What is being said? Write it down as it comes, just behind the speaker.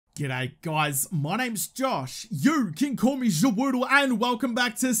G'day guys, my name's Josh, you can call me Zhawoodle, and welcome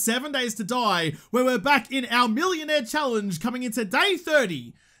back to 7 Days to Die, where we're back in our Millionaire Challenge coming into day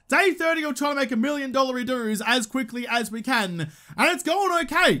 30. Day 30 of trying to make $1 million do's as quickly as we can, and it's going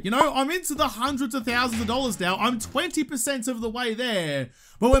okay. You know, I'm into the hundreds of thousands of dollars now. I'm 20% of the way there,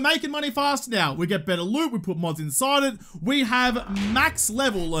 but we're making money fast now. We get better loot, we put mods inside it, we have max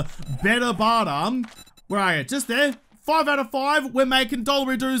level better barter. Where are you? Just there. 5 out of 5, we're making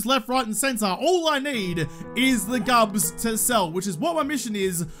dollar dues left, right, and center. All I need is the gubs to sell, which is what my mission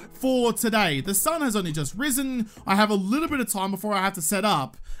is for today. The sun has only just risen. I have a little bit of time before I have to set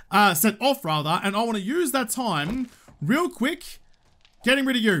off, and I want to use that time real quick getting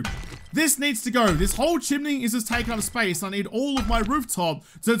rid of you. This needs to go. This whole chimney is just taking up space. I need all of my rooftop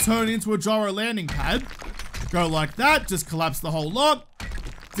to turn into a gyro landing pad. Go like that, just collapse the whole lot.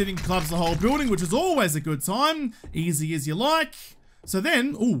 Didn't collapse the whole building, which is always a good time. Easy as you like. So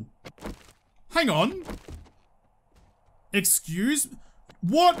then, ooh, hang on. Excuse,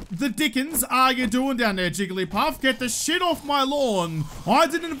 what the dickens are you doing down there, Jigglypuff? Get the shit off my lawn. I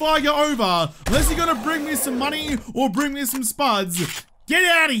didn't invite you over. Unless you're gonna bring me some money or bring me some spuds. Get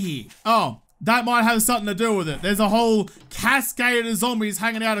out of here. Oh, that might have something to do with it. There's a whole cascade of zombies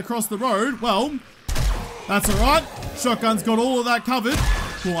hanging out across the road. Well, that's all right. Shotgun's got all of that covered.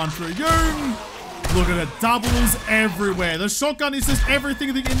 Pull on through you. Look at it, doubles everywhere. The shotgun is just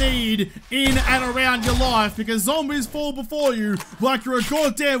everything that you need in and around your life, because zombies fall before you like you're a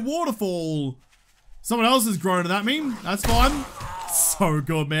goddamn waterfall. Someone else is groaning at me. That's fine. So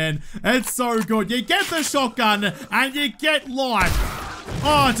good, man. It's so good. You get the shotgun and you get life.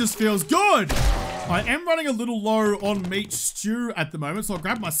 Oh, it just feels good. I am running a little low on meat stew at the moment, so I'll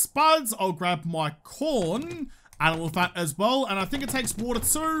grab my spuds, I'll grab my corn, animal fat as well, and I think it takes water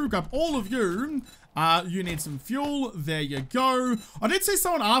too. Grab all of you. You need some fuel. There you go. I did see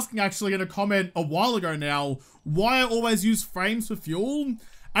someone asking actually in a comment a while ago now why I always use frames for fuel.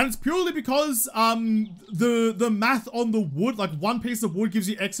 And it's purely because the math on the wood, like one piece of wood gives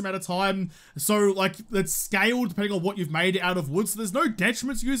you X amount of time. So like it's scaled depending on what you've made out of wood. So there's no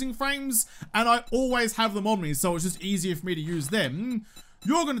detriment to using frames, and I always have them on me. So it's just easier for me to use them.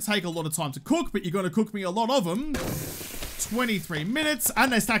 You're going to take a lot of time to cook, but you're going to cook me a lot of them. 23 minutes,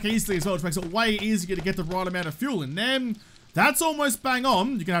 and they stack easily as well, which makes it way easier to get the right amount of fuel in there. That's almost bang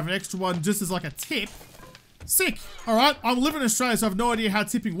on. You can have an extra one just as like a tip. Sick. All right, I live in Australia, so I have no idea how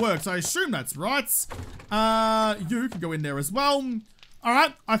tipping works. I assume that's right. You can go in there as well. All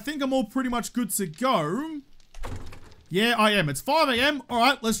right, I think I'm all pretty much good to go. Yeah, I am. It's 5 AM. All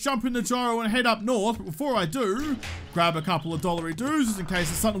right, let's jump in the gyro and head up north. But before I do, grab a couple of dollary dues just in case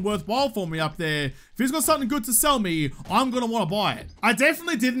there's something worthwhile for me up there. If he's got something good to sell me, I'm going to want to buy it. I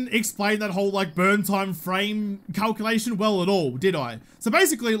definitely didn't explain that whole like burn time frame calculation well at all, did I? So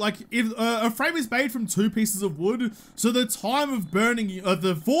basically, like if a frame is made from 2 pieces of wood, so the time of burning,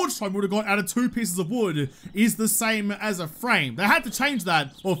 the forge time would have got out of 2 pieces of wood is the same as a frame. They had to change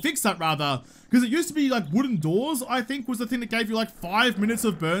that, or fix that rather, because it used to be like wooden doors, I think, was the thing that gave you like 5 minutes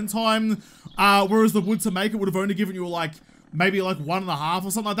of burn time, whereas the wood to make it would have only given you like maybe like 1.5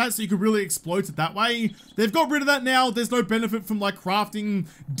 or something like that, so you could really exploit it that way. They've got rid of that now. There's no benefit from like crafting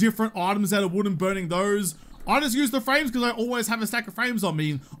different items out of wood and burning those. I just use the frames because I always have a stack of frames on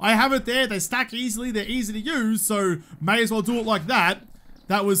me. I have it there, they stack easily, they're easy to use, so may as well do it like that.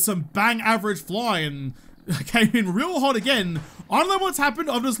 That was some bang average fly, and I came in real hot again. I don't know what's happened.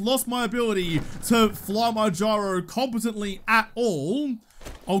 I've just lost my ability to fly my gyro competently at all.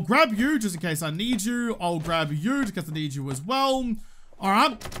 I'll grab you just in case I need you. I'll grab you just in case I need you as well. All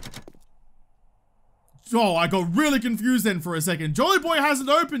right. Oh, I got really confused then for a second. Jolly Boy hasn't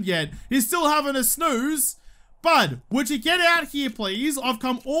opened yet. He's still having a snooze. Bud, would you get out here, please? I've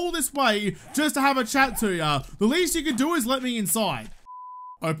come all this way just to have a chat to you. The least you can do is let me inside.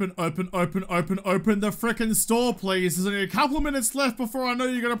 Open, open, open, open, open the frickin' store, please. There's only a couple of minutes left before I know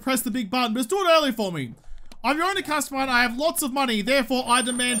you're gonna press the big button, but just do it early for me. I'm your only customer and I have lots of money, therefore I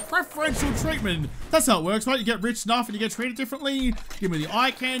demand preferential treatment. That's how it works, right? You get rich enough and you get treated differently. Give me the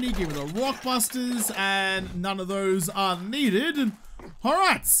eye candy, give me the rock busters, and none of those are needed. All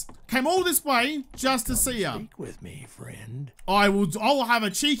right, came all this way just to see ya. Speak with me, friend. I'll have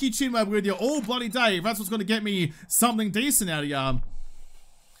a cheeky chinwag with you all bloody day if that's what's gonna get me something decent out of ya.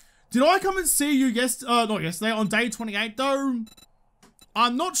 Did I come and see you not yesterday, on day 28 though?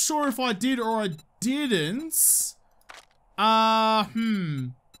 I'm not sure if I did or I didn't. No,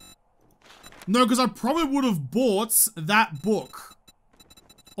 because I probably would have bought that book.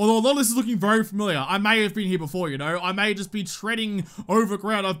 Although a lot of this is looking very familiar. I may have been here before, you know. I may just be treading over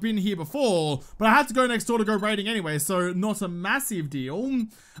ground I've been here before. But I had to go next door to go raiding anyway, so not a massive deal. In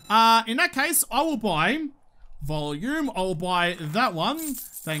that case, I will buy volume. I'll buy that one.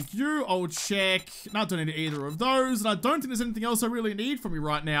 Thank you. I'll check. No, I don't need either of those. And I don't think there's anything else I really need from you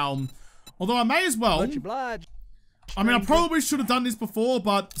right now. Although I may as well. Much obliged. I mean, I probably should have done this before,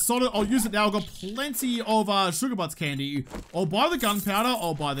 but sort of, I'll use it now. I've got plenty of Sugar Butts candy. I'll buy the gunpowder.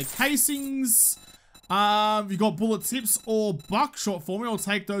 I'll buy the casings. You got bullet tips or buckshot for me. I'll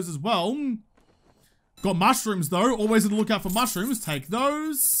take those as well. Got mushrooms, though. Always on the lookout for mushrooms. Take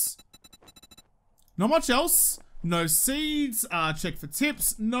those. Not much else. No seeds. Check for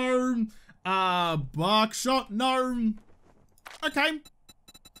tips. No. Buckshot. No. Okay.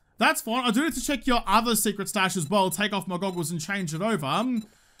 That's fine. I do need to check your other secret stash as well. Take off my goggles and change it over.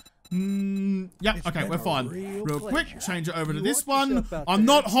 Yep, okay, we're fine. Real quick, change it over to this one. I'm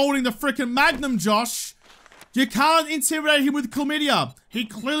not holding the freaking Magnum, Josh. You can't intimidate him with chlamydia. He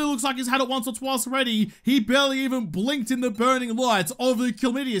clearly looks like he's had it once or twice already. He barely even blinked in the burning lights of the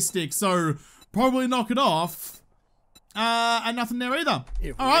chlamydia stick, so probably knock it off. And nothing there either.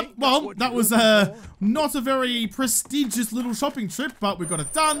 Alright, well, that was not a very prestigious little shopping trip, but we got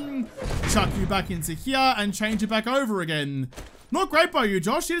it done. Chuck you back into here and change it back over again. Not great by you,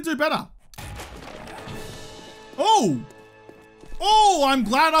 Josh. You need to do better. Oh! Oh, I'm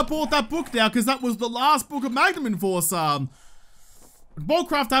glad I bought that book now, because that was the last book of Magnum Enforcer.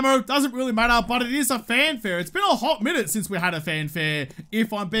 Ballcraft ammo doesn't really matter, but it is a fanfare. It's been a hot minute since we had a fanfare,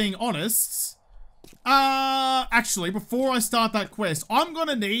 if I'm being honest. Actually, before I start that quest, I'm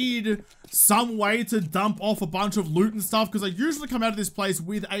gonna need some way to dump off a bunch of loot and stuff, because I usually come out of this place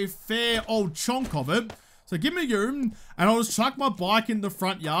with a fair old chunk of it. So give me you, and I'll just chuck my bike in the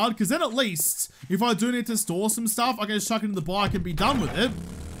front yard, because then at least, if I do need to store some stuff, I can just chuck it in the bike and be done with it.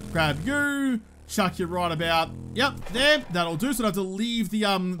 Grab you, chuck you right about, yep, there, that'll do. So I have to leave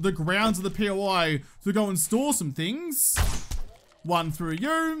the grounds of the POI to go and store some things. One through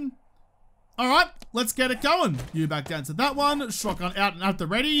you. Alright, let's get it going. You back down to that one. Shotgun out and at the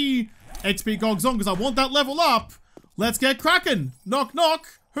ready. XP gogs on because I want that level up. Let's get cracking. Knock, knock.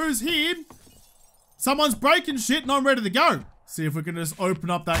 Who's here? Someone's breaking shit and I'm ready to go. See if we can just open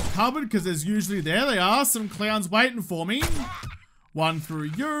up that cupboard because there's usually, there they are, some clowns waiting for me. One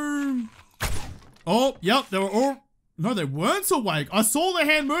through you. Oh, yep, they were all... No, they weren't awake. I saw the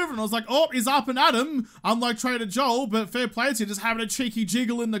hand moving. I was like, oh, he's up and at him. Unlike Trader Joel, but fair play to you, just having a cheeky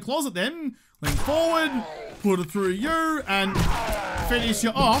jiggle in the closet then. Lean forward, put it through you, and finish you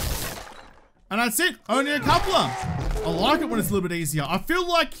off. And that's it. Only a coupler. I like it when it's a little bit easier. I feel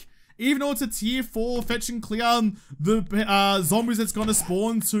like, even though it's a tier 4 fetch and clear, the zombies that's going to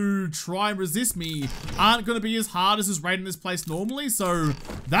spawn to try and resist me aren't going to be as hard as is raiding this place normally. So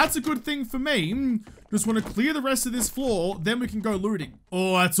that's a good thing for me. Just want to clear the rest of this floor, then we can go looting.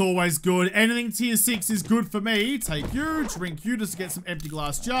 Oh, that's always good. Anything tier 6 is good for me. Take you, drink you just to get some empty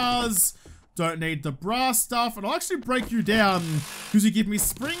glass jars. Don't need the brass stuff. And I'll actually break you down because you give me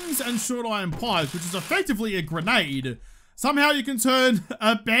springs and short iron pipes, which is effectively a grenade. Somehow you can turn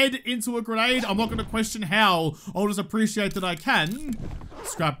a bed into a grenade. I'm not going to question how. I'll just appreciate that I can.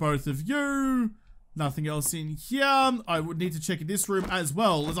 Scrap both of you. Nothing else in here. I would need to check in this room as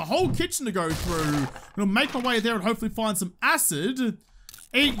well. There's a whole kitchen to go through. I'm gonna make my way there and hopefully find some acid.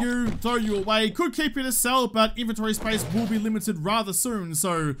 Eat you, throw you away. Could keep you to sell, but inventory space will be limited rather soon.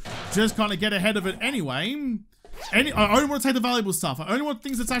 So just kind of get ahead of it anyway. I only want to take the valuable stuff. I only want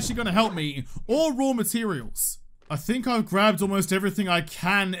things that's actually going to help me. Or raw materials. I think I've grabbed almost everything I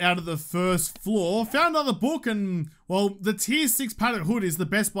can out of the first floor. Found another book and, well, the tier 6 padded hood is the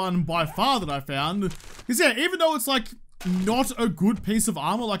best one by far that I found. Because yeah, even though it's like not a good piece of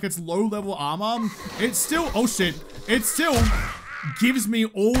armor, like it's low level armor, it's still, oh shit, it still gives me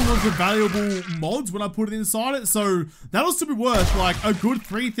all of the valuable mods when I put it inside it. So that'll still be worth like a good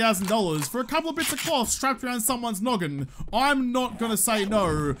 $3,000 for a couple of bits of cloth strapped around someone's noggin. I'm not gonna say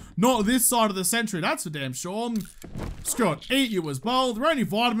no. Not this side of the century, that's for damn sure. Screw it, eat you as well. They're only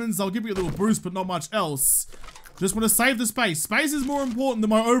vitamins, they'll give you a little boost, but not much else. Just want to save the space. Space is more important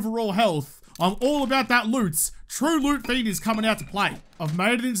than my overall health. I'm all about that loot. True loot feed is coming out to play. I've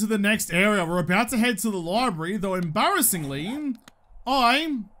made it into the next area. We're about to head to the library, though embarrassingly,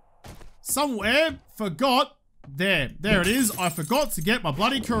 I somewhere forgot. There it is. I forgot to get my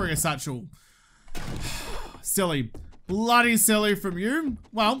bloody courier satchel. Silly. Bloody silly from you.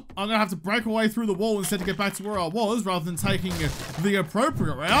 Well, I'm gonna have to break away through the wall instead to get back to where I was rather than taking the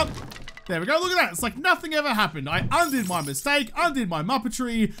appropriate route. There we go, look at that. It's like nothing ever happened. I undid my mistake, undid my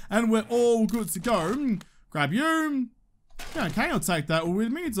muppetry, and we're all good to go. Grab you. Yeah, okay, I'll take that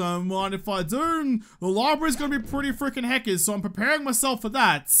with me. Don't mind if I do. The library's gonna be pretty freaking heckers, so I'm preparing myself for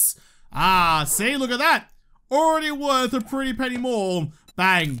that. Ah, see, look at that. Already worth a pretty penny more.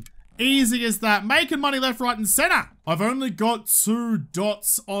 Bang. Easy as that. Making money left, right, and center. I've only got 2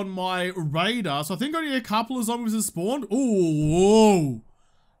 dots on my radar, so I think only a couple of zombies have spawned. Ooh, whoa.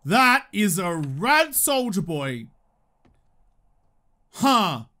 That is a rad soldier boy.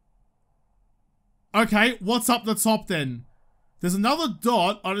 Huh. Okay, what's up the top then? There's another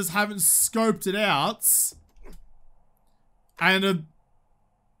dot, I just haven't scoped it out. And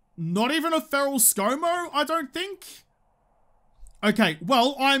not even a feral ScoMo, I don't think. Okay,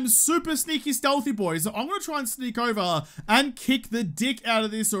 well, I'm super sneaky stealthy boy, so I'm gonna try and sneak over and kick the dick out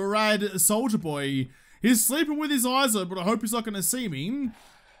of this rad soldier boy. He's sleeping with his eyes open, but I hope he's not gonna see me.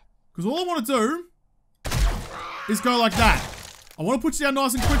 Because all I want to do is go like that. I want to put you down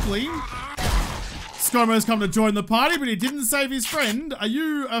nice and quickly. ScoMo's come to join the party, but he didn't save his friend. Are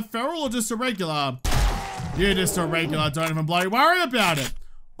you a feral or just a regular? You're just a regular, don't even bloody worry about it.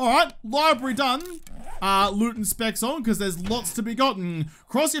 Alright, library done. Loot and specs on, because there's lots to be gotten.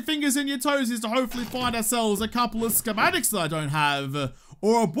 Cross your fingers and your toes is to hopefully find ourselves a couple of schematics that I don't have.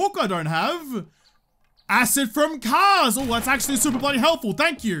 Or a book I don't have. Acid from cars! Oh, that's actually super bloody helpful,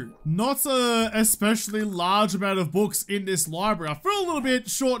 thank you. Not a especially large amount of books in this library. I feel a little bit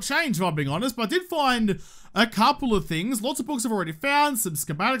shortchanged, if I'm being honest, but I did find a couple of things. Lots of books I've already found, some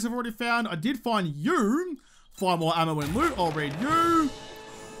schematics I've already found. I did find you. Find more ammo and loot, I'll read you.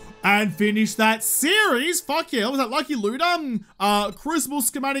 And finish that series. Fuck yeah, what was that, Lucky Looter? Crucible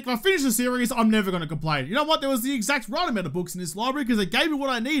schematic. If I finish the series, I'm never gonna complain. You know what, there was the exact right amount of books in this library because it gave me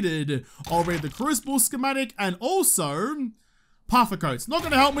what I needed. I'll read the Crucible schematic and also Puffer Coats. Not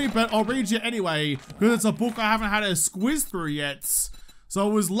gonna help me, but I'll read you anyway because it's a book I haven't had a squiz through yet.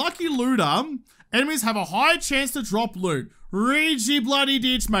 So it was Lucky Looter. Enemies have a high chance to drop loot. Read ye bloody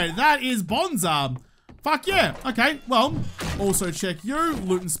ditch, mate. That is Bonza. Fuck yeah. Okay, well, also check you.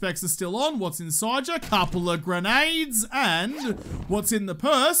 Loot and specs are still on. What's inside you? Couple of grenades. And what's in the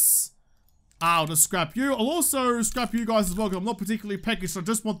purse? I'll just scrap you. I'll also scrap you guys as well because I'm not particularly peckish. I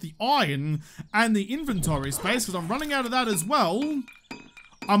just want the iron and the inventory space because I'm running out of that as well.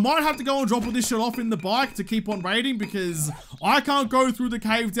 I might have to go and drop all this shit off in the bike to keep on raiding because I can't go through the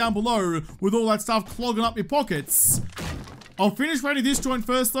cave down below with all that stuff clogging up your pockets. I'll finish raiding this joint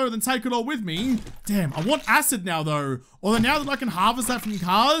first though, then take it all with me. Damn, I want acid now though. Although now that I can harvest that from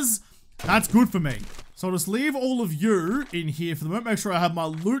cars, that's good for me. So I'll just leave all of you in here for the moment. Make sure I have my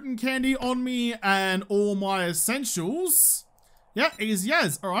loot and candy on me and all my essentials. Yeah, easy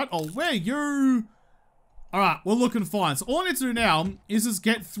as. Alright, I'll wear you. Alright, we're looking fine. So all I need to do now is just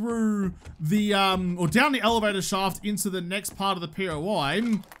get through the, or down the elevator shaft into the next part of the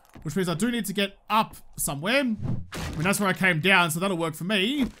POI. Which means I do need to get up somewhere. I mean, that's where I came down, so that'll work for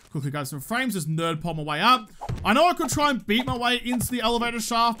me. Quickly grab some frames, just nerd pop my way up. I know I could try and beat my way into the elevator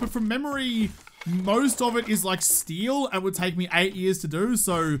shaft, but from memory, most of it is like steel and would take me 8 years to do.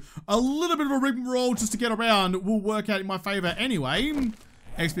 So a little bit of a rigmarole just to get around will work out in my favor anyway.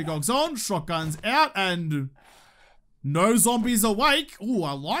 XP gogs on, shotguns out, and no zombies awake. Oh,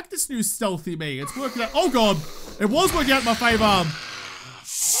 I like this new stealthy me. It's working out. Oh god, it was working out in my favor.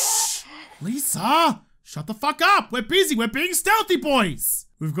 Lisa, shut the fuck up. We're busy. We're being stealthy, boys.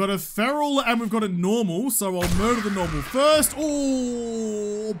 We've got a feral and we've got a normal, so I'll murder the normal first.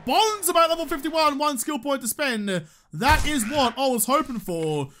 Oh, Bond's about level 51, 1 skill point to spend. That is what I was hoping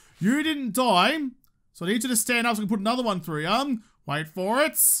for. You didn't die, so I need you to stand up so I can put another one through you. Wait for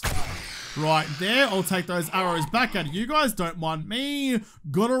it. Right there, I'll take those arrows back out of you guys. Don't mind me.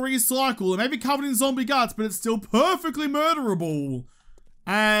 Gotta recycle. It may be covered in zombie guts, but it's still perfectly murderable.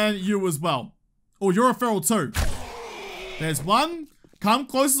 And you as well. Oh, you're a feral too. There's one. Come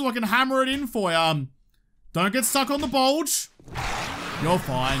closer so I can hammer it in for you. Don't get stuck on the bulge. You're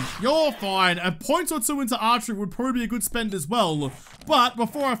fine. You're fine. A point or two into archery would probably be a good spend as well. But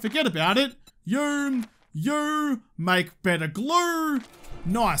before I forget about it, you make better glue.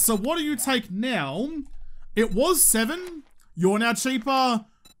 Nice. So what do you take now? It was 7. You're now cheaper.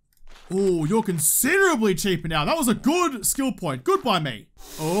 Oh, you're considerably cheaper now. That was a good skill point. Good by me.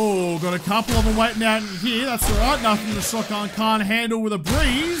 Oh, got a couple of them waiting out in here. That's all right. Nothing the shotgun can't handle with a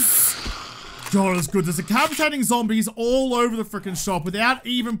breeze. God, it's good. There's decapitating zombies all over the freaking shop without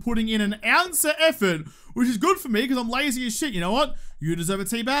even putting in an ounce of effort, which is good for me because I'm lazy as shit. You know what? You deserve a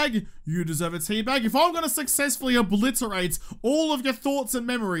teabag. You deserve a teabag. If I'm going to successfully obliterate all of your thoughts and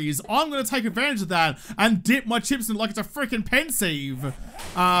memories, I'm going to take advantage of that and dip my chips in like it's a freaking pensieve.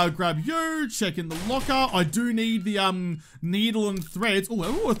 Grab you. Check in the locker. I do need the needle and threads. Oh,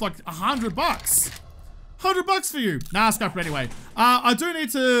 worth like $100. $100 for you. Nah, scrap it anyway. I do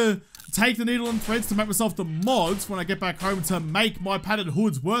need to take the needle and threads to make myself the mods when I get back home to make my padded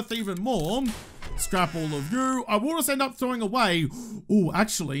hoods worth even more. Scrap all of you. I will just end up throwing away. Oh,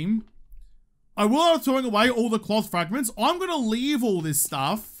 actually, I will end up throwing away all the cloth fragments. I'm going to leave all this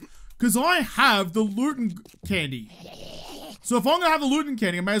stuff because I have the loot candy. So if I'm going to have the loot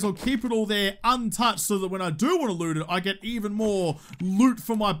candy, I may as well keep it all there untouched so that when I do want to loot it, I get even more loot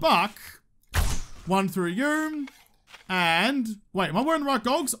for my buck. One through you. And, wait, am I wearing the right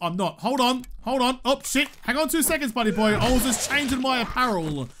gogs? I'm not. Hold on. Hold on. Oh, shit. Hang on 2 seconds, buddy boy. I was just changing my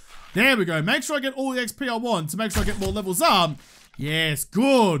apparel. There we go. Make sure I get all the XP I want to make sure I get more levels up. Yes,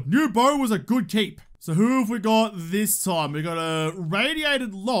 good. New bow was a good keep. So who have we got this time? We got a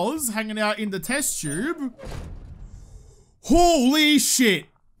radiated Loz hanging out in the test tube. Holy shit.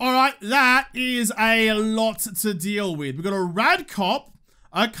 All right, that is a lot to deal with. We got a rad cop,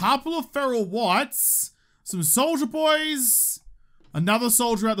 a couple of feral whites, some soldier boys, another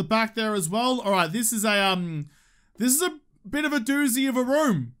soldier at the back there as well. All right, this is a bit of a doozy of a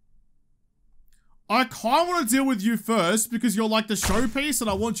room. I kind of want to deal with you first because you're like the showpiece and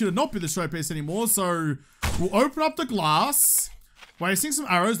I want you to not be the showpiece anymore. So we'll open up the glass, wasting some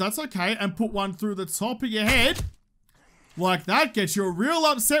arrows, that's okay, and put one through the top of your head. Like that, gets you real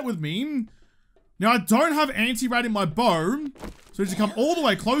upset with me. Now I don't have anti-rad in my bow, so you come all the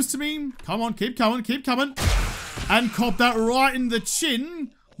way close to me. Come on, keep coming, keep coming. And cop that right in the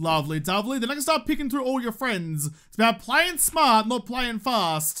chin. Lovely, lovely. Then I can start picking through all your friends. It's about playing smart, not playing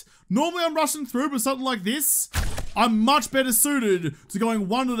fast. Normally I'm rushing through, but something like this, I'm much better suited to going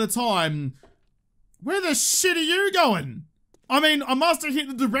one at a time. Where the shit are you going? I mean, I must have hit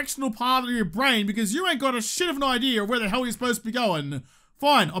the directional part of your brain because you ain't got a shit of an idea of where the hell you're supposed to be going.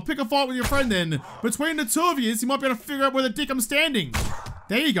 Fine, I'll pick a fight with your friend then. Between the two of you might be able to figure out where the dick I'm standing.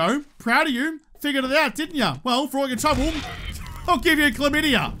 There you go. Proud of you. Figured it out, didn't ya? Well, for all your trouble, I'll give you a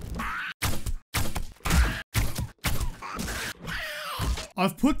chlamydia.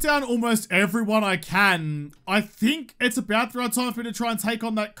 I've put down almost everyone I can. I think it's about the right time for me to try and take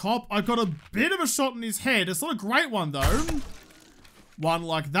on that cop. I got a bit of a shot in his head. It's not a great one though. One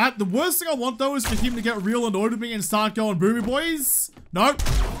like that. The worst thing I want though is for him to get real annoyed with me and start going boomy boys. No.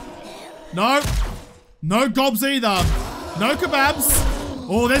 No. No gobs either. No kebabs.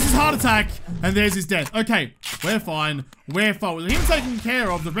 Oh, there's his heart attack. And there's his death. Okay, we're fine. We're fine. With him taken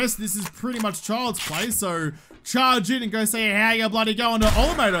care of, the rest of this is pretty much child's play, so charge in and go say how you bloody going to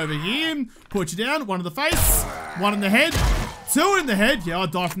old mate over here. Put you down. One in the face. One in the head. Two in the head. Yeah, I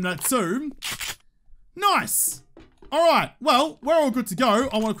died from that too. Nice. Alright, well, we're all good to go.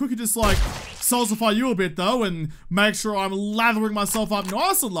 I want to quickly just like salsify you a bit though and make sure I'm lathering myself up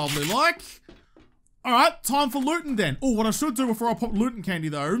nice and lovely like. Alright, time for looting then. Oh, what I should do before I pop looting candy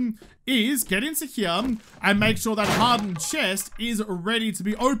though is get into here and make sure that hardened chest is ready to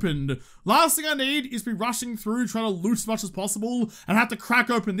be opened. Last thing I need is be rushing through trying to loot as much as possible and have to crack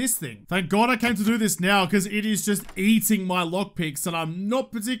open this thing. Thank God I came to do this now because it is just eating my lockpicks and I'm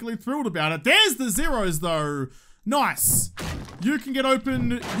not particularly thrilled about it. There's the zeros though. Nice. You can get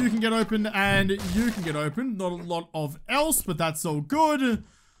open, you can get open, and you can get open. Not a lot of else, but that's all good.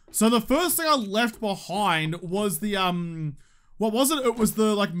 So the first thing I left behind was the, what was it? It was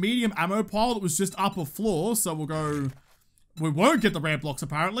the, like, medium ammo pile that was just upper floor. So we'll go, we won't get the ramp blocks,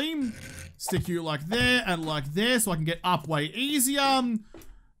 apparently. Stick you like there and like there so I can get up way easier.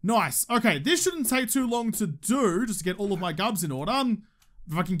 Nice. Okay, this shouldn't take too long to do, just to get all of my gubs in order.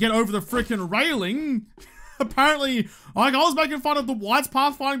 If I can get over the freaking railing. Apparently, like I was making fun of the whites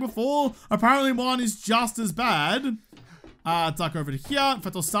pathfinding before, apparently mine is just as bad. Duck over to here. In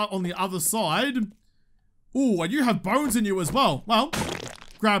fact, I'll start on the other side. Ooh, and you have bones in you as well. Well,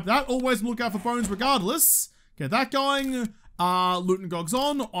 grab that. Always look out for bones regardless. Get that going. Loot and gogs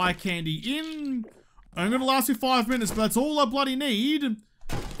on. Eye candy in. I'm gonna last you 5 minutes, but that's all I bloody need.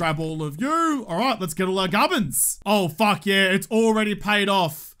 Grab all of you. Alright, let's get all our gubbins. Oh, fuck yeah, it's already paid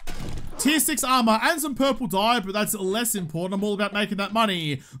off. Tier 6 armor and some purple dye, but that's less important. I'm all about making that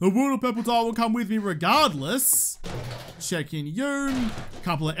money. The wood of purple dye will come with me regardless. Check in you.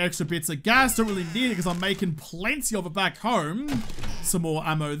 Couple of extra bits of gas. Don't really need it because I'm making plenty of it back home. Some more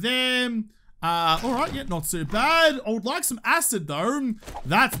ammo there. Alright, yeah, not too bad. I would like some acid though.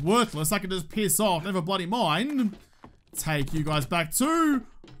 That's worthless. I can just piss off. Never bloody mind. Take you guys back too.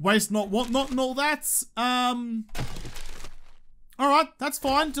 Waste not, want not, and all that. Alright, that's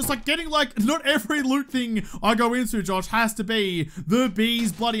fine. Just like getting like, not every loot thing I go into, Josh, has to be the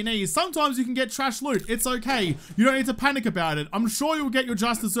bee's bloody knees. Sometimes you can get trash loot. It's okay. You don't need to panic about it. I'm sure you'll get your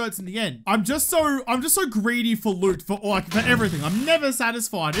just desserts in the end. I'm just so greedy for loot, for everything. I'm never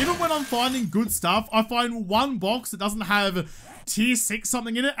satisfied. Even when I'm finding good stuff, I find one box that doesn't have tier 6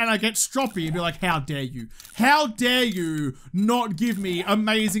 something in it, and I get stroppy and be like, how dare you? How dare you not give me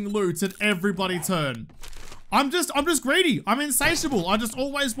amazing loot at every bloody turn? I'm just greedy. I'm insatiable. I just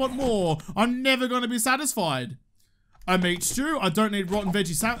always want more. I'm never going to be satisfied. A meat stew. I don't need rotten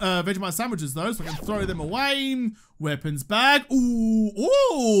Vegemite sandwiches though, so I can throw them away. Weapons bag. Ooh,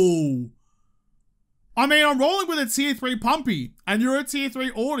 ooh. I mean, I'm rolling with a tier 3 pumpy, and you're a tier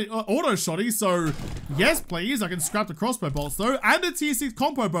 3 auto shotty, so yes, please. I can scrap the crossbow bolts though, and a tier 6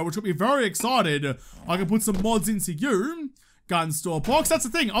 compo bow, which will be very excited. I can put some mods into you. Gun store box. That's the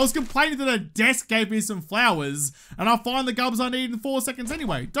thing. I was complaining that a desk gave me some flowers, and I'll find the gubs I need in 4 seconds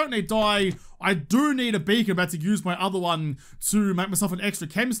anyway. Don't need dye. I do need a beacon. I'm about to use my other one to make myself an extra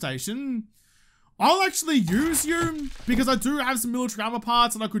chem station. I'll actually use you because I do have some military armor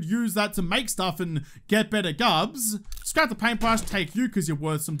parts, and I could use that to make stuff and get better gubs. Scrap the paintbrush. Take you because you're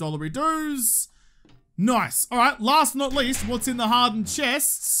worth some dollary dues. Nice. All right. Last but not least, what's in the hardened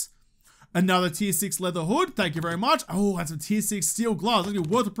chests? Another tier 6 leather hood, thank you very much. Oh, and some tier 6 steel gloves, that's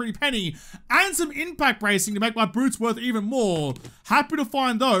worth a pretty penny. And some impact bracing to make my boots worth even more. Happy to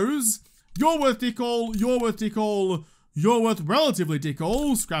find those. You're worth dick all, you're worth dick all, you're worth relatively dick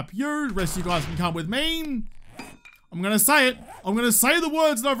all. Scrap you, the rest of you guys can come with me. I'm gonna say it. I'm gonna say the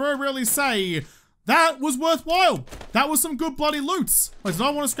words that I very rarely say. That was worthwhile. That was some good bloody loot. Wait, did I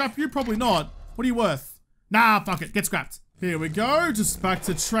want to scrap you? Probably not. What are you worth? Nah, fuck it, get scrapped. Here we go, just back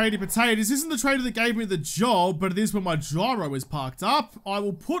to Tradie Potatoes. This isn't the trader that gave me the job, but it is where my gyro is parked up. I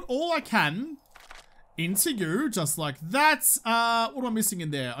will put all I can into you, just like that. What am I missing in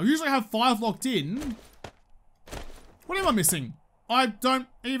there? I usually have 5 locked in. What am I missing? I don't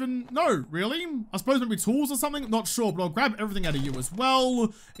even know, really. I suppose maybe tools or something, not sure, but I'll grab everything out of you as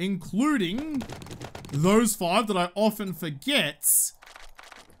well, including those 5 that I often forget.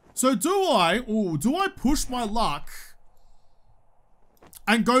 So do I push my luck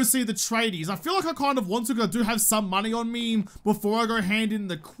and go see the tradies? I feel like I kind of want to, because I do have some money on me before I go hand in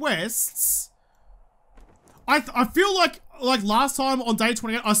the quests. I feel like last time on day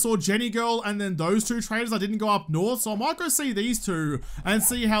 28, I saw Jenny Girl and then those 2 traders. I didn't go up north, so I might go see these 2 and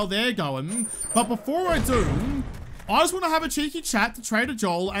see how they're going. But before I do, I just want to have a cheeky chat to Trader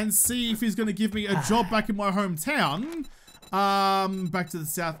Joel and see if he's going to give me a job back in my hometown. Back to the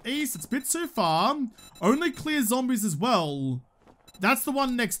southeast. It's a bit too far. Only clear zombies as well. That's the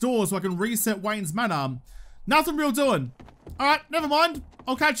one next door, so I can reset Wayne's Manor. Nothing real doing. Alright, never mind.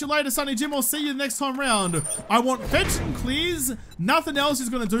 I'll catch you later, Sonny Jim. I'll see you next time round. I want fetch and clears. Nothing else is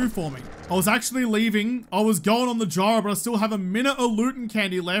going to do for me. I was actually leaving. I was going on the gyro, but I still have a minute of loot and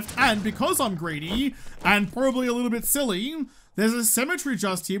candy left. And because I'm greedy, and probably a little bit silly, there's a cemetery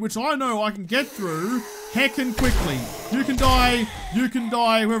just here, which I know I can get through heckin' quickly. You can die,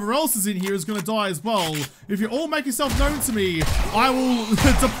 whoever else is in here is gonna die as well. If you all make yourself known to me, I will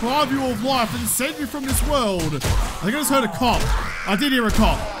deprive you of life and send you from this world. I think I just heard a cop. I did hear a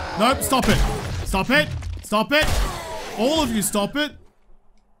cop. Nope, stop it. Stop it. Stop it. All of you stop it.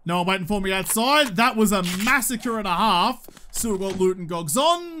 No one waiting for me outside. That was a massacre and a half. Still got loot and gogs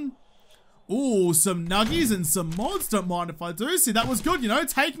on. Ooh, some nuggies and some mods. Don't mind if I do. See, that was good, you know,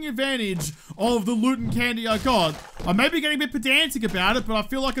 taking advantage of the loot and candy I got. I may be getting a bit pedantic about it, but I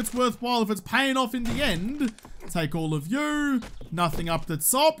feel like it's worthwhile if it's paying off in the end. Take all of you. Nothing up the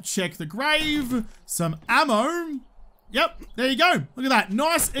top. Check the grave. Some ammo. Yep, there you go. Look at that.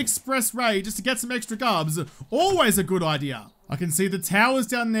 Nice express raid just to get some extra gubs. Always a good idea. I can see the towers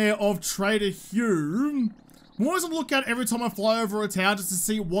down there of Trader Hugh. I'm always on the lookout every time I fly over a town just to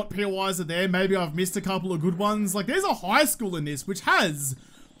see what POIs are there. Maybe I've missed a couple of good ones. Like, there's a high school in this, which has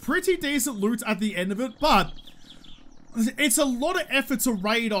pretty decent loot at the end of it, but it's a lot of effort to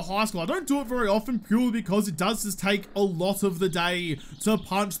raid a high school. I don't do it very often purely because it does just take a lot of the day to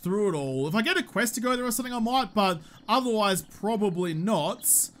punch through it all. If I get a quest to go there or something, I might, but otherwise probably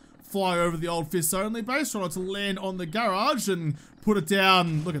not. Fly over the old fists only base, try not to land on the garage and put it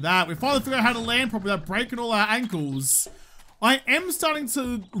down. Look at that. We finally figured out how to land properly without breaking all our ankles. I am starting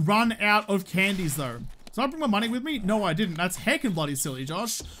to run out of candies though. Did I bring my money with me? No, I didn't. That's heckin' bloody silly,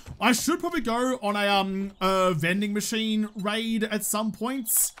 Josh. I should probably go on a vending machine raid at some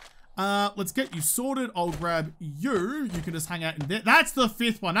points. Let's get you sorted. I'll grab you. You can just hang out in there. That's the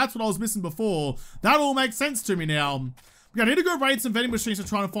 5th one. That's what I was missing before. That all makes sense to me now. I need to go raid some vending machines to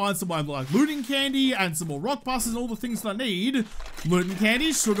try and find some like looting candy and some more rock buses and all the things that I need. Looting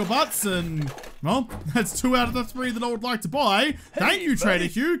candy, sugar butts, and well, that's 2 out of the 3 that I would like to buy. Thank you, Trader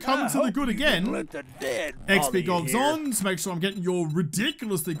Hugh. Coming to the good again. XP Gogs on to make sure I'm getting your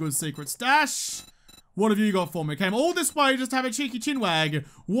ridiculously good secret stash. What have you got for me? Came all this way just to have a cheeky chinwag.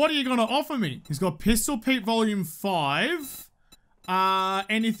 What are you gonna offer me? He's got Pistol Pete Volume 5.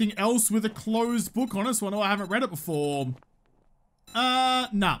 Anything else with a closed book on it? So I know I haven't read it before.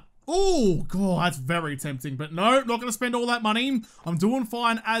 Nah. Oh, God, that's very tempting. But no, not going to spend all that money. I'm doing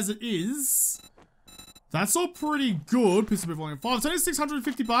fine as it is. That's all pretty good. Pistol Pit Volume 5. It's only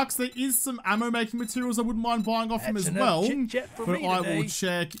 650 bucks. There is some ammo making materials I wouldn't mind buying off him as well. But I will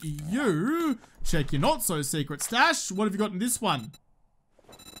check you. Check your not so secret stash. What have you got in this one?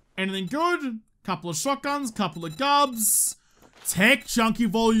 Anything good? Couple of shotguns, couple of gubs. Tech Junkie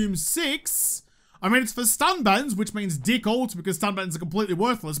Volume 6. I mean, it's for stun buttons, which means dick alt because stun buttons are completely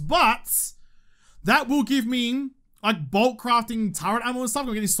worthless, but that will give me like bulk crafting turret ammo and stuff.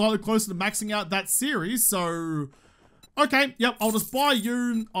 I'm getting slightly closer to maxing out that series, so okay, yep, I'll just buy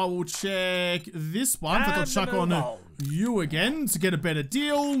you. I will check this one. I'll chuck on you again to get a better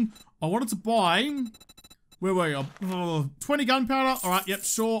deal. I wanted to buy, where were you? 20 gunpowder. All right, yep,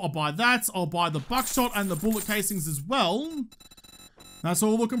 sure, I'll buy that. I'll buy the buckshot and the bullet casings as well. That's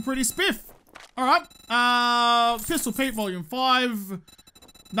all looking pretty spiff. All right, Pistol Pete Volume 5.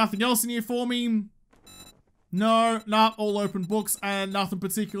 Nothing else in here for me. No, nah, all open books and nothing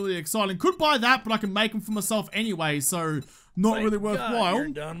particularly exciting. Could buy that, but I can make them for myself anyway, so not really worthwhile. You're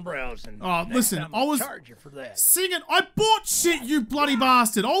done browsing. Oh, listen, I was singing. I bought shit, you bloody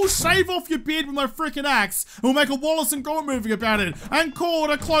bastard. I'll shave off your beard with my freaking axe, and we'll make a Wallace and Gromit movie about it, and call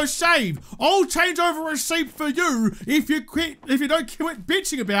it a close shave. I'll change over a sheep for you if you don't quit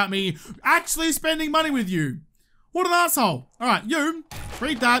bitching about me actually spending money with you. What an asshole. All right, you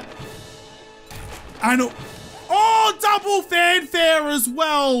read that, and oh, double fanfare as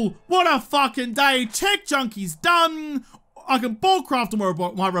well. What a fucking day. Tech Junkie's done. I can bulk craft my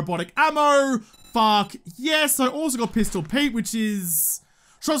robotic ammo. Fuck yes. I also got Pistol Pete, which is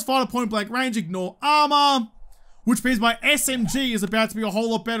shots fired at point blank range, ignore armor, which means my SMG is about to be a whole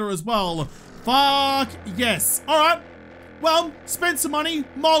lot better as well. Fuck yes. All right. Well, spent some money,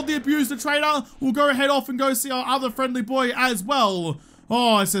 mildly abused the trader. We'll go ahead off and go see our other friendly boy as well.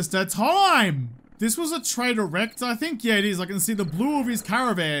 Oh, it's just a time. This was a trader wrecked, I think. Yeah, it is. I can see the blue of his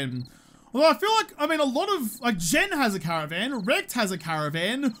caravan. Although I feel like, I mean, a lot of, like, Jen has a caravan, Wrecked has a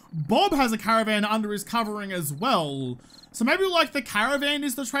caravan, Bob has a caravan under his covering as well. So maybe, like, the caravan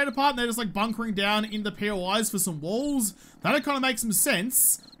is the trader part, and they're just, like, bunkering down in the POIs for some walls. That'd kind of make some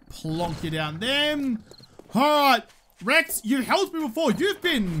sense. Plonk you down there. Alright, Rex, you've helped me before. You've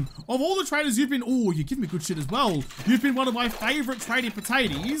been, of all the traders, you've been, oh, you give me good shit as well. You've been one of my favorite tradie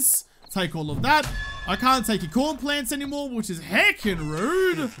potatoes. Take all of that. I can't take your corn plants anymore, which is heckin'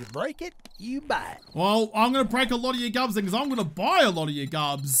 rude. If you break it, you buy it. Well, I'm going to break a lot of your gubs then, because I'm going to buy a lot of your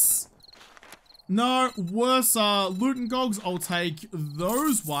gubs. No, worse, loot and gogs, I'll take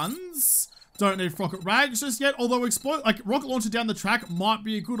those ones. Don't need rocket rags just yet, although rocket launcher down the track might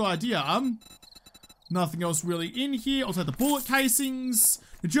be a good idea. Nothing else really in here. I'll take the bullet casings.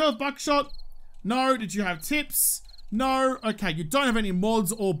 Did you have buckshot? No. Did you have tips? No. Okay, you don't have any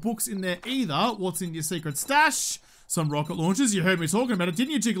mods or books in there either. What's in your secret stash? Some rocket launchers. You heard me talking about it,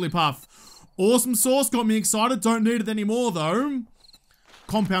 didn't you, Jigglypuff? Awesome sauce. Got me excited. Don't need it anymore, though.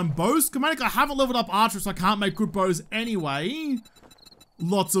 Compound bow schematic. I haven't leveled up archer, so I can't make good bows anyway.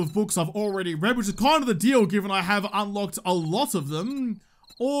 Lots of books I've already read, which is kind of the deal, given I have unlocked a lot of them.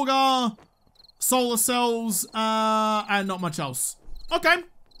 Auger, solar cells, and not much else. Okay.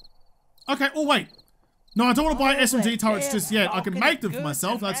 Okay, oh wait. No, I don't want to buy SMG turrets just yet. I can make them for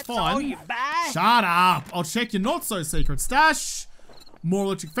myself, that's fine. Shut up. I'll check your not-so-secret stash. More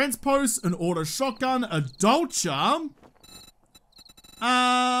electric fence posts, an auto shotgun, a dolcher.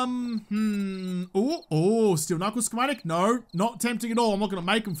 Oh, steel knuckle schematic? No, not tempting at all. I'm not going to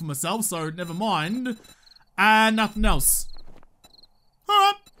make them for myself, so never mind. And nothing else.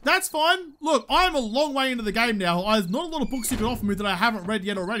 Alright, that's fine. Look, I'm a long way into the game now. There's not a lot of books you can offer me that I haven't read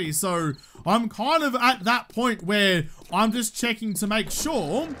yet already, so I'm kind of at that point where I'm just checking to make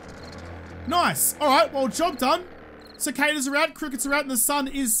sure. Nice. Alright, well, job done. Cicadas are out, crickets are out, and the sun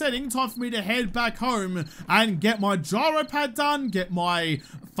is setting. Time for me to head back home and get my gyro pad done, get my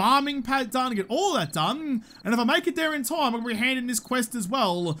farming pad done, get all that done. And if I make it there in time, I'm going to be handing this quest as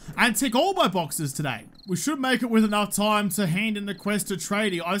well and tick all my boxes today. We should make it with enough time to hand in the quest to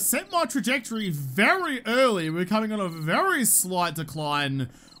Tradie. I set my trajectory very early. We're coming on a very slight decline.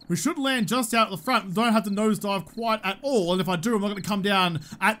 we should land just out the front. Don't have to nosedive quite at all. And if I do, I'm not going to come down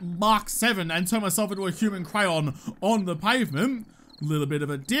at Mark 7 and turn myself into a human crayon on the pavement. A little bit of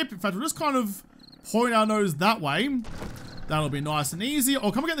a dip. In fact, we'll just kind of point our nose that way. That'll be nice and easy.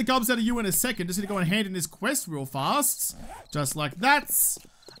 I'll come and get the gubs out of you in a second. Just need to go and hand in this quest real fast. Just like that.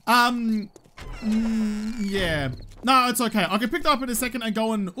 Yeah. No, it's okay. I can pick that up in a second and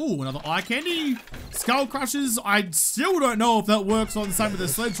go and... Ooh, another eye candy. Skull Crushers. I still don't know if that works on the same with the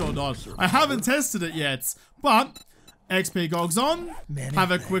sledge or not. I haven't tested it yet. But, XP gogs on.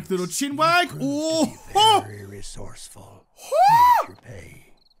 Have a quick little chin wag. Oh! Very resourceful.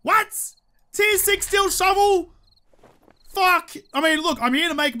 What? Tier 6 steel shovel? Fuck. I mean, look, I'm here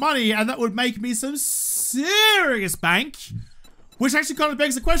to make money and that would make me some serious bank. Which actually kind of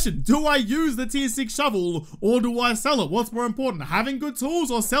begs the question, do I use the tier 6 shovel or do I sell it? What's more important, having good tools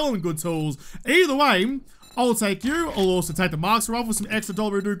or selling good tools? Either way, I'll take you. I'll also take the Marks off with some extra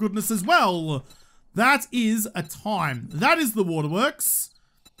dollar do goodness as well. That is a time. That is the waterworks.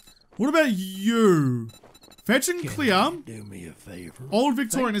 What about you? Fetch and clear. Do me a favor. Old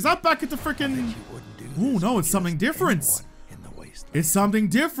Victorian. Is that back at the frickin'... Oh no, it's something different. It's something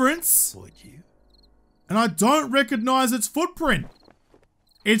different. Would you? And I don't recognize its footprint.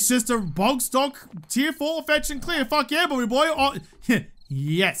 It's just a bog stock tier 4 fetch and clear. Fuck yeah, baby boy. Oh,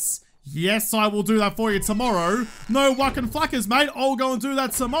 yes. Yes, I will do that for you tomorrow. No whacking flackers, mate. I'll go and do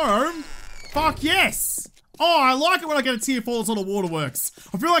that tomorrow. Fuck yes. Oh, I like it when I get a tier 4 sort of waterworks.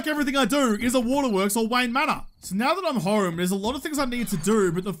 I feel like everything I do is a waterworks or Wayne Manor. So now that I'm home, there's a lot of things I need to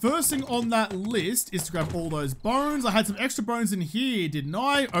do, but the first thing on that list is to grab all those bones. I had some extra bones in here, didn't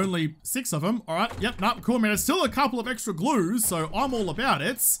I? Only 6 of them. All right, yep, no, cool, man. There's still a couple of extra glues, so I'm all about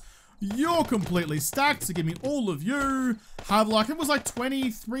it. You're completely stacked, so give me all of you. Have like, it was like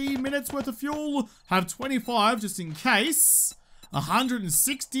 23 minutes worth of fuel. Have 25 just in case.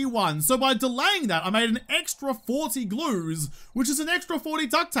 161. So by delaying that, I made an extra 40 glues, which is an extra 40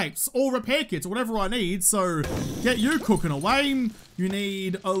 duct tapes or repair kits or whatever I need. So get you cooking away. You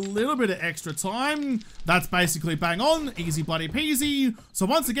need a little bit of extra time. That's basically bang on, easy bloody peasy. So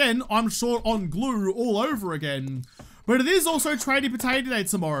once again, I'm short on glue all over again. But it is also Tradie Potato Day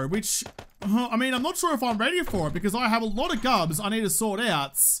tomorrow, which, I mean, I'm not sure if I'm ready for it because I have a lot of gubs I need to sort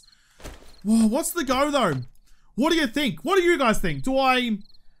out. Whoa, what's the go though? What do you think? What do you guys think? Do I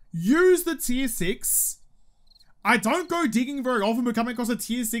use the tier 6? I don't go digging very often, but coming across a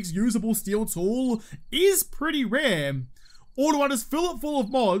tier 6 usable steel tool is pretty rare. Or do I just fill it full of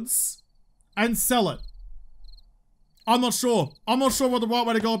mods and sell it? I'm not sure. I'm not sure what the right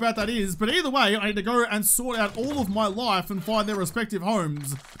way to go about that is, but either way, I need to go and sort out all of my life and find their respective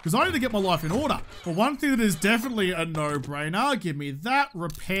homes, because I need to get my life in order. But one thing that is definitely a no-brainer, give me that,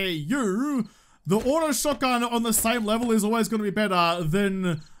 repair you. The auto shotgun on the same level is always going to be better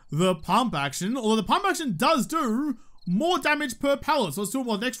than the pump action, although the pump action does do more damage per pellet, so it's doing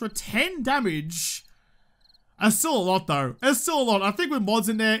an extra 10 damage. It's still a lot though. It's still a lot. I think with mods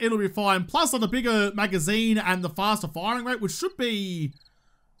in there, it'll be fine. Plus on the bigger magazine and the faster firing rate, which should be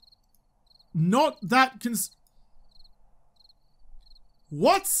not that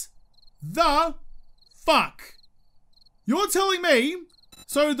What the fuck? You're telling me,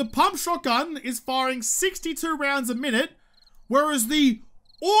 so the pump shotgun is firing 62 rounds a minute, whereas the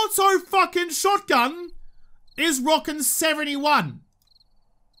auto fucking shotgun is rocking 71.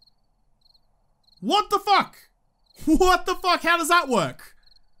 What the fuck? What the fuck? How does that work?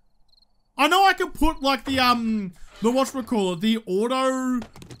 I know I can put like the whatchamacallit, the auto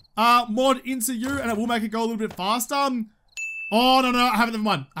mod into you and it will make it go a little bit faster. Oh, no, I have it, never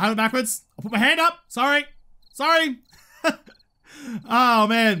mind. I have it backwards. I'll put my hand up. Sorry. Oh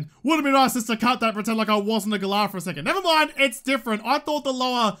man, would have been nice just to cut that, pretend like I wasn't a Galar for a second. Never mind, it's different. I thought the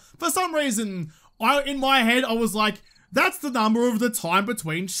lower, for some reason, in my head, I was like, that's the number of the time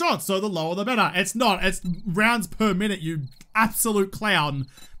between shots, so the lower the better. It's not, it's rounds per minute, you absolute clown.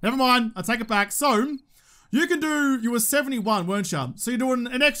 Never mind, I take it back. So, you were 71, weren't you? So you're doing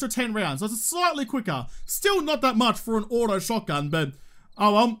an extra 10 rounds, so it's slightly quicker. Still not that much for an auto shotgun, but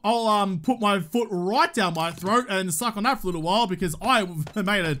I'll put my foot right down my throat and suck on that for a little while because I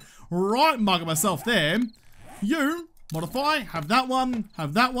made a right mug of myself there. You modify, have that one,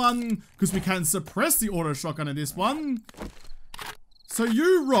 because we can suppress the auto shotgun in this one. So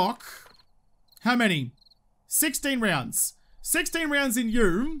you rock, how many? 16 rounds. 16 rounds in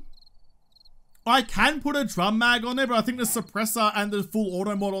you. I can put a drum mag on there, but I think the suppressor and the full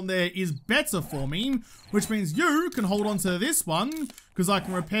auto mod on there is better for me, which means you can hold on to this one, because I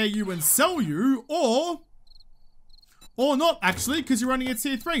can repair you and sell you, or Or not, actually, because you're only at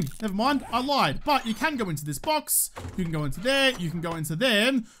tier 3. Never mind, I lied. But you can go into this box, you can go into there, you can go into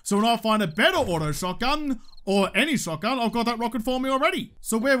there. So when I find a better auto shotgun, or any shotgun, I've got that rocket for me already.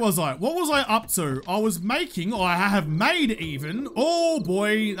 So where was I? What was I up to? I was making, or I have made even. Oh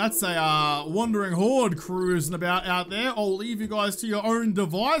boy, that's a wandering horde cruising about out there. I'll leave you guys to your own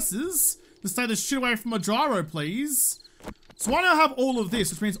devices. Just stay the shit away from my gyro, please. So I now have all of this,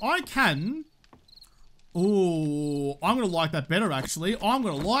 which means I can... Oh, I'm going to like that better, actually. I'm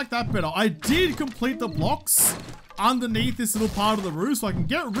going to like that better. I did complete the blocks underneath this little part of the roof, so I can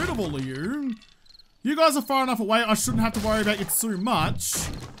get rid of all of you. You guys are far enough away, I shouldn't have to worry about you too much.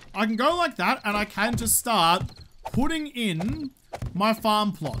 I can go like that, and I can just start putting in my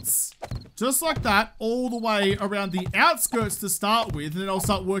farm plots. Just like that, all the way around the outskirts to start with, and then I'll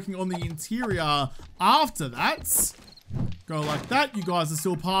start working on the interior after that. Go like that, you guys are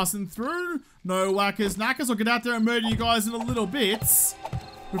still passing through. No whackers, knackers, I'll get out there and murder you guys in a little bit.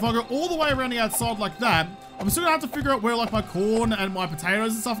 If I go all the way around the outside like that, I'm still gonna have to figure out where like my corn and my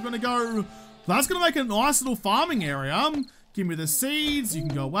potatoes and stuff are gonna go. That's gonna make a nice little farming area. Give me the seeds, you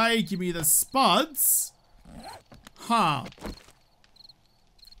can go away, give me the spuds. Huh.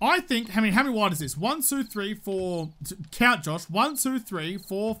 I think, how many wide is this? 1, 2, 3, 4, count Josh, 1, 2, 3,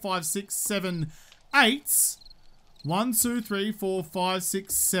 4, 5, 6, 7, 8. 1, 2, 3, 4, 5,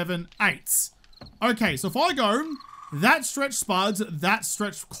 6, 7, 8. Okay, so if I go that stretch spuds, that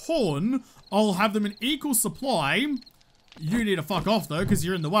stretch corn, I'll have them in equal supply. You need to fuck off though, because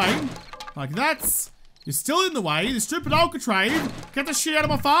you're in the way. Like that. You're still in the way. You stupid Alcatraz. Get the shit out of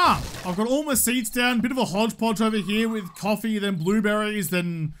my farm. I've got all my seeds down. Bit of a hodgepodge over here with coffee, then blueberries,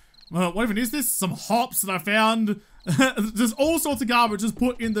 then... what even is this? Some hops that I found. There's all sorts of garbage just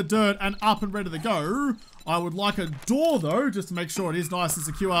put in the dirt and up and ready to go. I would like a door though, just to make sure it is nice and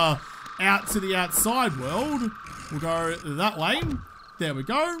secure out to the outside world. We'll go that way. There we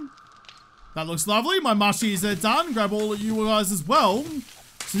go. That looks lovely. My mushies are done. Grab all of you guys as well.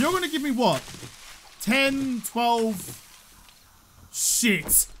 So you're going to give me what? 10, 12,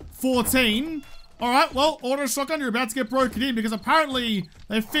 shit, 14. Alright, well, auto shotgun, you're about to get broken in because apparently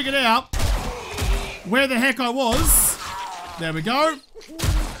they figured out where the heck I was. There we go.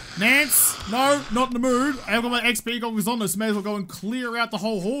 Nance, no, not in the mood. I've got my XP goggles on, so may as well go and clear out the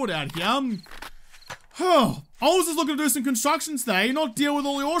whole horde out here. I was just looking to do some construction today, not deal with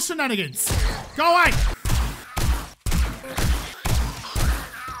all your shenanigans. Go away!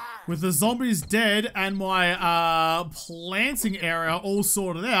 With the zombies dead and my planting area all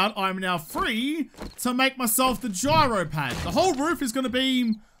sorted out, I'm now free to make myself the gyro pad. The whole roof is going to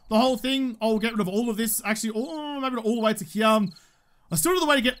be the whole thing. I'll get rid of all of this. Actually, maybe not all the way to here. I still have the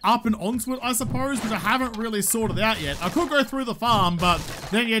way to get up and onto it, I suppose, which I haven't really sorted out yet. I could go through the farm, but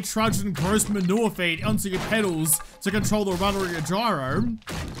then you trudge and gross manure feed onto your pedals to control the rudder of your gyro.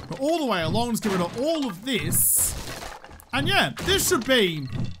 But all the way along, just get rid of all of this. And yeah, this should be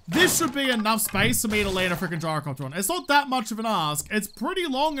enough space for me to land a freaking gyrocopter on. It's not that much of an ask. It's pretty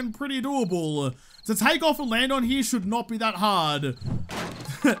long and pretty doable. To take off and land on here should not be that hard.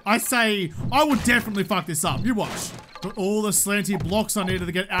 I say, I would definitely fuck this up. You watch. Got all the slanty blocks I needed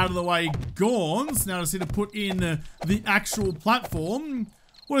to get out of the way gone. So now I just need to put in the actual platform.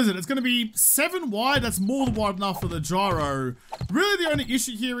 What is it? It's going to be 7 wide. That's more than wide enough for the gyro. Really, the only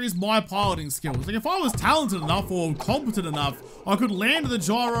issue here is my piloting skills. Like, if I was talented enough or competent enough, I could land the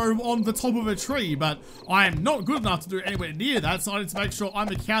gyro on the top of a tree, but I am not good enough to do anywhere near that, so I need to make sure I'm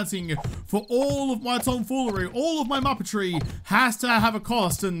accounting for all of my tomfoolery. All of my muppetry has to have a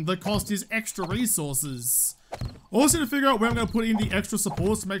cost, and the cost is extra resources. Also to figure out where I'm going to put in the extra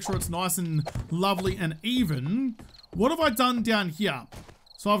supports to make sure it's nice and lovely and even. What have I done down here?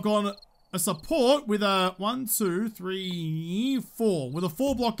 So I've gone a support with a 1, 2, 3, 4. With a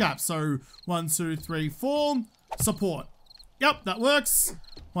 4 block gap. So 1, 2, 3, 4. Support. Yep, that works.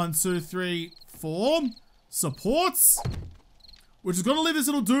 1, 2, 3, 4. Supports. Which is going to leave this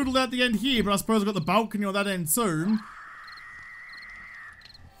little doodle at the end here. But I suppose I've got the balcony on that end too.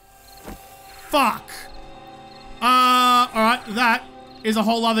 Fuck. Alright, that is a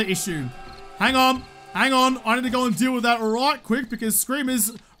whole other issue. Hang on. Hang on, I need to go and deal with that right quick because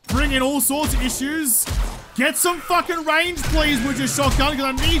screamers bring in all sorts of issues. Get some fucking range, please, with your shotgun,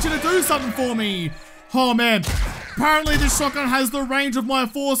 because I need you to do something for me. Oh, man. Apparently, this shotgun has the range of my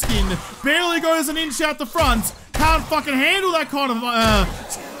foreskin. Barely goes an inch out the front. Can't fucking handle that kind of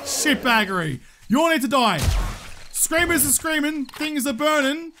shitbaggery. You all need to die. Screamers are screaming. Things are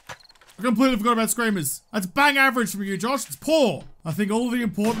burning. I completely forgot about screamers. That's bang average from you, Josh. It's poor. I think all the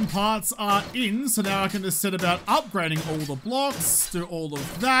important parts are in, so now I can just set about upgrading all the blocks, do all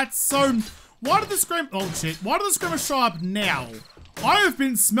of that. So Why did the scream, oh shit, why did the screamer show up now? I have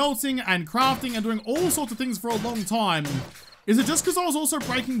been smelting and crafting and doing all sorts of things for a long time. Is it just because I was also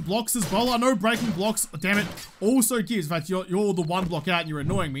breaking blocks as well? I know breaking blocks, damn it, also gives. In fact, you're the one block out and you're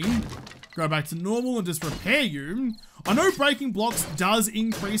annoying me. Go back to normal and just repair you. I know breaking blocks does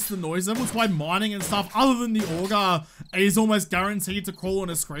increase the noise level. It's why mining and stuff, other than the auger, is almost guaranteed to call on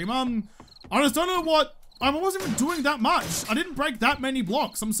a screamer. I just don't know what, I wasn't even doing that much. I didn't break that many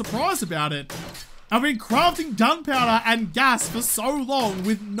blocks. I'm surprised about it. I've been crafting gunpowder and gas for so long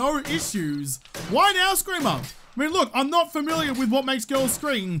with no issues. Why now, screamer? I mean, look, I'm not familiar with what makes girls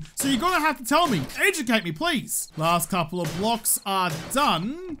scream, so you're gonna have to tell me. Educate me, please. Last couple of blocks are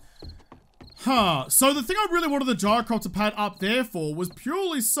done. So the thing I really wanted the gyrocopter pad up there for was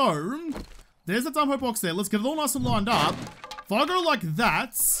purely so, there's the dumpo box there. Let's get it all nice and lined up. If I go like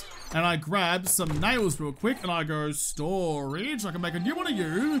that, and I grab some nails real quick, and I go storage, I can make a new one of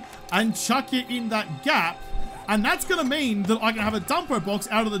you, and chuck it in that gap, and that's gonna mean that I can have a dumpo box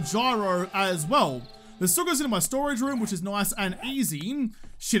out of the gyro as well. This still goes into my storage room, which is nice and easy.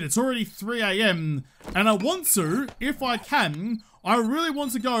 Shit, it's already 3 AM, and I want to, if I can, I really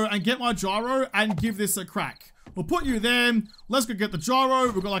want to go and get my gyro and give this a crack. We'll put you there. Let's go get the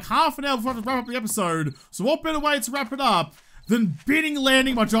gyro. We've got like half an hour before I have to wrap up the episode. So what better way to wrap it up than bidding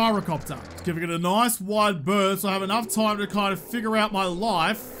landing my gyrocopter? Giving it a nice wide berth so I have enough time to kind of figure out my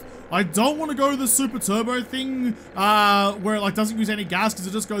life. I don't want to go to the super turbo thing where it like doesn't use any gas because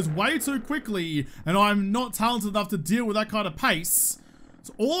it just goes way too quickly and I'm not talented enough to deal with that kind of pace.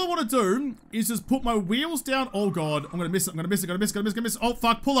 So all I want to do is just put my wheels down. Oh god, I'm gonna miss it, I'm gonna miss it, gonna miss. Oh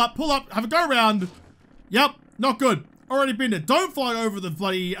fuck, pull up, have a go around. Yep, not good. Already been there. Don't fly over the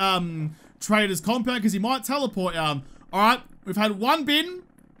bloody trader's compound because he might teleport you. Alright, we've had one bin.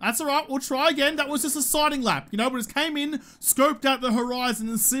 That's alright, we'll try again. That was just a sighting lap, you know, we just came in, scoped out the horizon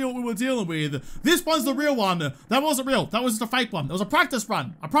and see what we were dealing with. This one's the real one. That wasn't real, that was just a fake one. That was a practice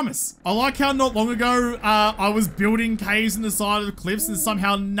run, I promise. I like how not long ago, I was building caves in the side of the cliffs and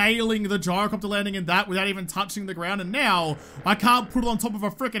somehow nailing the gyrocopter landing in that without even touching the ground, and now I can't put it on top of a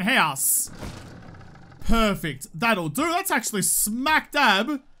freaking house. Perfect, that'll do. That's actually smack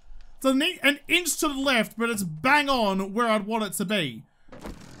dab. It's an inch to the left, but it's bang on where I'd want it to be.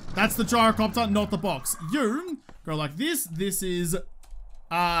 That's the gyrocopter, not the box. You go like this. This is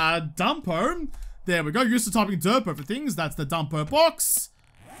dumpo. There we go. Used to typing derpo for things. That's the dumpo box.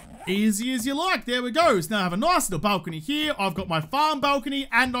 Easy as you like. There we go. So now I have a nice little balcony here. I've got my farm balcony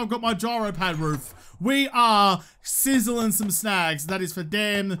and I've got my gyro pad roof. We are sizzling some snags. That is for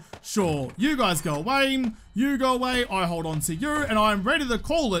damn sure. You guys go away. You go away. I hold on to you and I'm ready to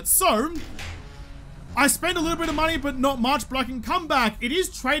call it. So I spend a little bit of money, but not much, but I can come back. It is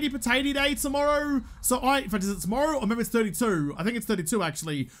Tradie Potato Day tomorrow. So in fact, is it tomorrow? Or maybe it's 32. I think it's 32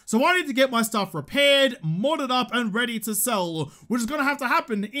 actually. So I need to get my stuff repaired, modded up, and ready to sell, which is gonna have to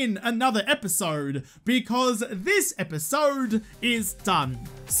happen in another episode because this episode is done.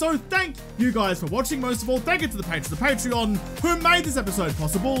 So thank you guys for watching. Most of all, thank you to the patrons of the Patreon who made this episode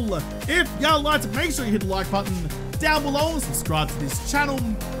possible. If you liked it, make sure you hit the like button down below and subscribe to this channel.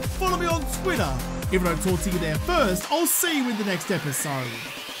 Follow me on Twitter. If I don't talk to you there first, I'll see you in the next episode.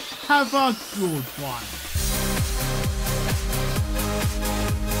 Have a good one.